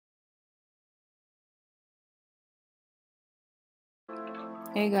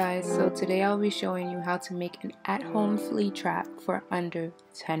Hey guys, so today I'll be showing you how to make an at-home flea trap for under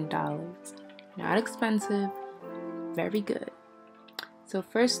 $10. Not expensive, very good. So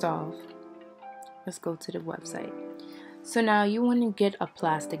first off, let's go to the website. So now you want to get a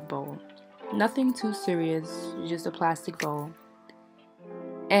plastic bowl. Nothing too serious, just a plastic bowl.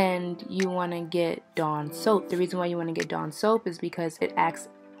 And you want to get Dawn soap. The reason why you want to get Dawn soap is because it acts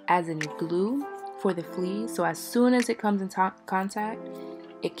as a glue for the fleas. So as soon as it comes in contact,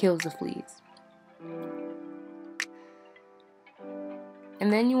 it kills the fleas.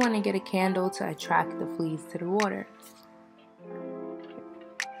 And then you want to get a candle to attract the fleas to the water.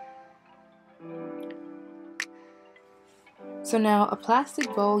 So now a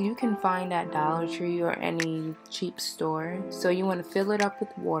plastic bowl you can find at Dollar Tree or any cheap store. So you want to fill it up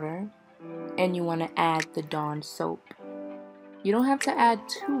with water and you want to add the Dawn soap. You don't have to add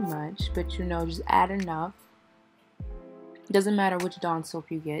too much, but just add enough. Doesn't matter which Dawn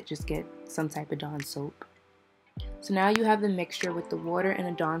soap you get, just get some type of Dawn soap. So now you have the mixture with the water and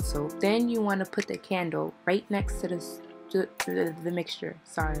the Dawn soap. Then you want to put the candle right next to the mixture.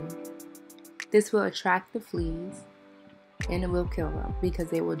 This will attract the fleas and it will kill them because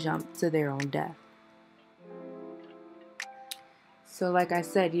they will jump to their own death. So like I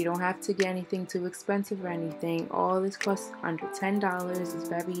said, you don't have to get anything too expensive or anything. All this costs under $10. It's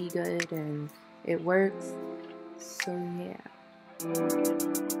very good and it works. So yeah.